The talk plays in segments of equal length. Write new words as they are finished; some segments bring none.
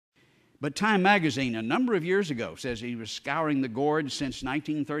But Time magazine, a number of years ago, says he was scouring the gorge since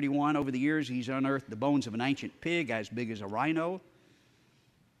 1931. Over the years, he's unearthed the bones of an ancient pig as big as a rhino.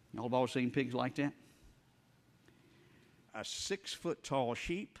 Y'all have all seen pigs like that? A 6-foot-tall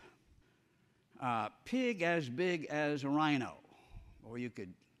sheep. A pig as big as a rhino. Or you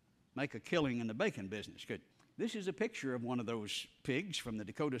could make a killing in the bacon business, couldn't you? This is a picture of one of those pigs from the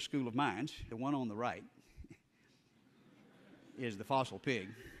Dakota School of Mines. The one on the right is the fossil pig.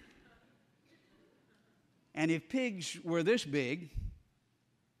 And if pigs were this big,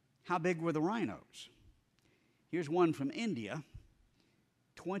 how big were the rhinos? Here's one from India,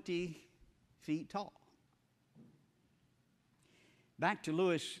 20 feet tall. Back to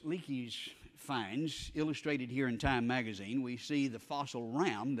Louis Leakey's finds, illustrated here in Time magazine, we see the fossil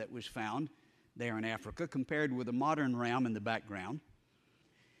ram that was found there in Africa compared with a modern ram in the background.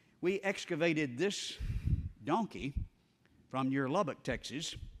 We excavated this donkey from near Lubbock,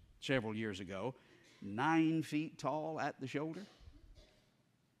 Texas, several years ago, 9 feet tall at the shoulder.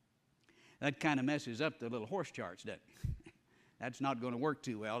 That kind of messes up the little horse charts, doesn't it? That's not going to work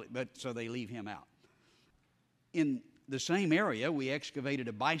too well, but so they leave him out. In the same area, we excavated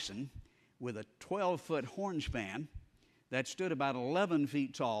a bison with a 12-foot horn span that stood about 11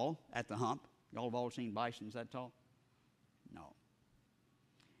 feet tall at the hump. Y'all have all seen bisons that tall? No.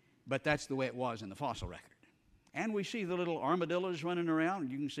 But that's the way it was in the fossil record. And we see the little armadillos running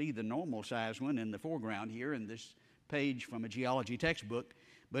around. You can see the normal size one in the foreground here in this page from a geology textbook.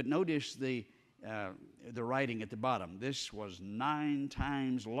 But notice the writing at the bottom. This was 9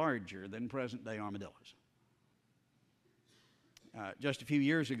 times larger than present-day armadillos. Just a few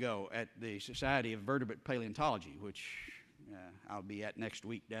years ago at the Society of Vertebrate Paleontology, which I'll be at next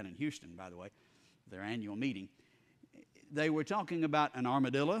week down in Houston, by the way, their annual meeting, they were talking about an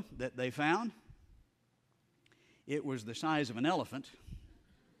armadillo that they found. It was the size of an elephant.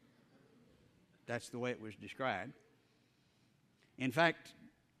 That's the way it was described. In fact,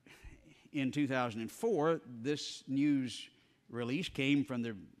 in 2004, this news release came from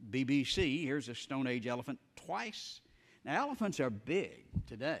the BBC. Here's a Stone Age elephant twice. Now, elephants are big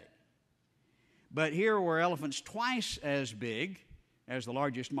today. But here were elephants twice as big as the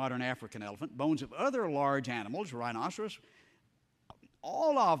largest modern African elephant. Bones of other large animals, rhinoceros,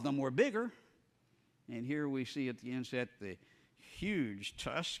 all of them were bigger. And here we see at the inset the huge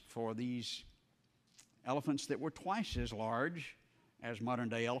tusk for these elephants that were twice as large as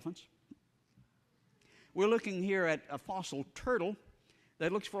modern-day elephants. We're looking here at a fossil turtle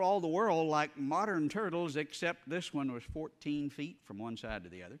that looks for all the world like modern turtles, except this one was 14 feet from one side to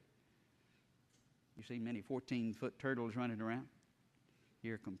the other. You see many 14-foot turtles running around.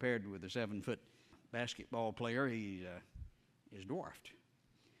 Here, compared with a 7-foot basketball player, he is dwarfed.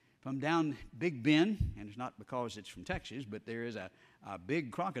 From down Big Bend, and it's not because it's from Texas, but there is a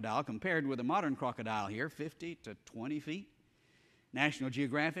big crocodile compared with a modern crocodile here, 50 to 20 feet. National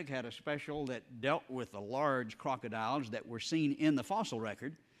Geographic had a special that dealt with the large crocodiles that were seen in the fossil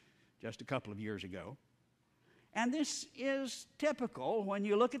record just a couple of years ago. And this is typical when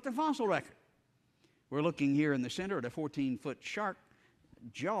you look at the fossil record. We're looking here in the center at a 14-foot shark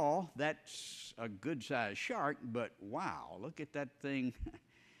jaw. That's a good-sized shark, but wow, look at that thing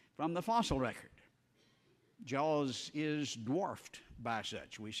from the fossil record. Jaws is dwarfed by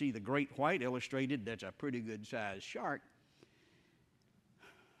such. We see the great white illustrated. That's a pretty good-sized shark,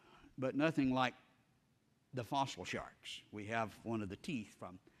 but nothing like the fossil sharks. We have one of the teeth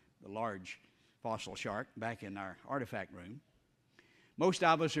from the large fossil shark back in our artifact room. Most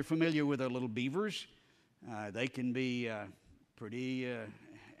of us are familiar with our little beavers. They can be pretty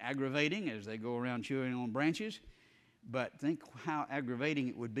aggravating as they go around chewing on branches, but think how aggravating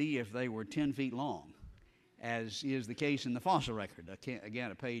it would be if they were 10 feet long, as is the case in the fossil record.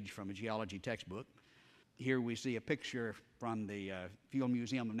 Again, a page from a geology textbook. Here we see a picture from the Field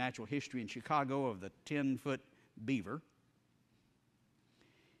Museum of Natural History in Chicago of the 10-foot beaver.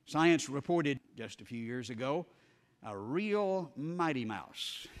 Science reported just a few years ago a real mighty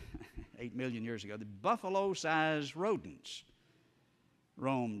mouse, 8 million years ago. The buffalo-sized rodents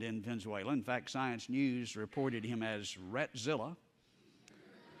roamed in Venezuela. In fact, Science News reported him as Ratzilla.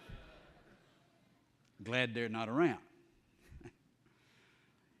 Glad they're not around.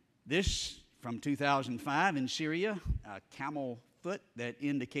 This from 2005 in Syria, a camel foot that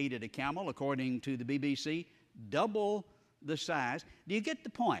indicated a camel, according to the BBC, double the size. Do you get the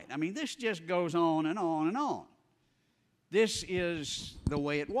point? I mean, this just goes on and on and on. This is the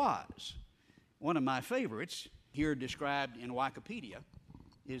way it was. One of my favorites, here described in Wikipedia,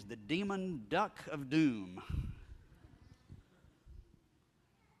 is the demon duck of doom.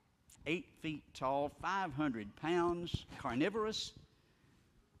 8 feet tall, 500 pounds, carnivorous,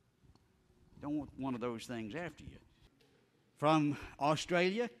 don't want one of those things after you. From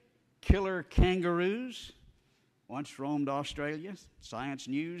Australia, killer kangaroos once roamed Australia. Science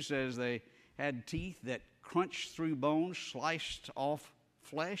News says they had teeth that crunched through bones, sliced off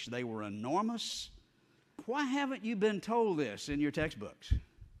flesh. They were enormous. Why haven't you been told this in your textbooks?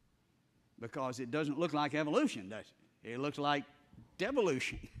 Because it doesn't look like evolution, does it? It looks like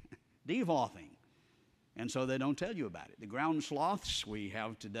devolution, devolving. And so they don't tell you about it. The ground sloths we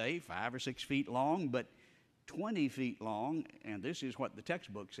have today, 5 or 6 feet long, but 20 feet long, and this is what the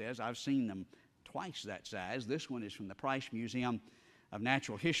textbook says. I've seen them twice that size. This one is from the Price Museum of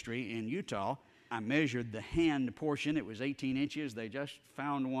Natural History in Utah. I measured the hand portion. It was 18 inches. They just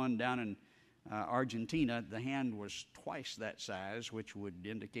found one down in Argentina. The hand was twice that size, which would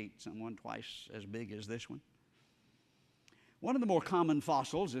indicate someone twice as big as this one. One of the more common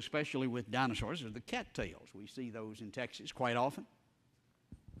fossils, especially with dinosaurs, are the cattails. We see those in Texas quite often.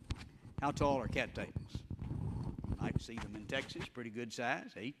 How tall are cattails? You might see them in Texas, pretty good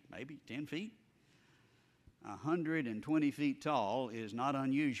size, 8, maybe 10 feet. 120 feet tall is not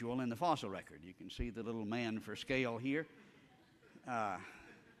unusual in the fossil record. You can see the little man for scale here.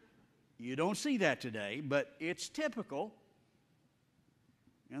 You don't see that today, but it's typical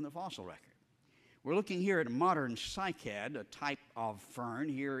in the fossil record. We're looking here at a modern cycad, a type of fern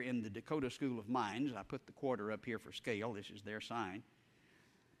here in the Dakota School of Mines. I put the quarter up here for scale. This is their sign.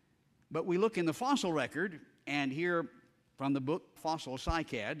 But we look in the fossil record, and here from the book Fossil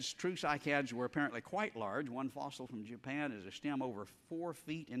Cycads, true cycads were apparently quite large. One fossil from Japan is a stem over 4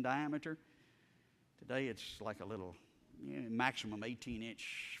 feet in diameter. Today it's like a little, maximum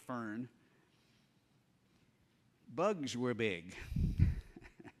 18-inch fern. Bugs were big.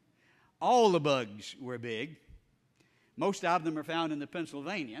 All the bugs were big. Most of them are found in the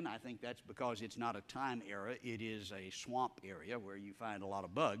Pennsylvanian. I think that's because it's not a time era. It is a swamp area where you find a lot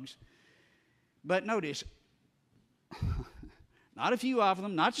of bugs. But notice, not a few of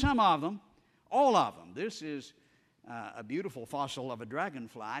them, not some of them, all of them. This is a beautiful fossil of a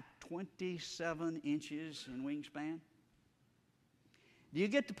dragonfly, 27 inches in wingspan. Do you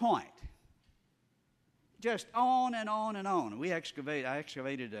get the point? Just on and on and on. I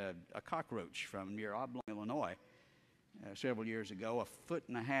excavated a cockroach from near Oblong, Illinois, several years ago,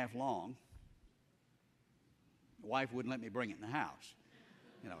 1.5 feet long. The wife wouldn't let me bring it in the house.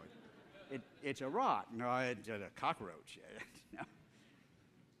 It's a rot. No, it's a cockroach.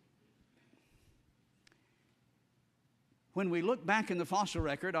 When we look back in the fossil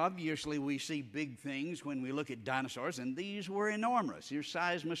record, obviously we see big things when we look at dinosaurs, and these were enormous. Here's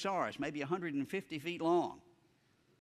Seismosaurus, maybe 150 feet long.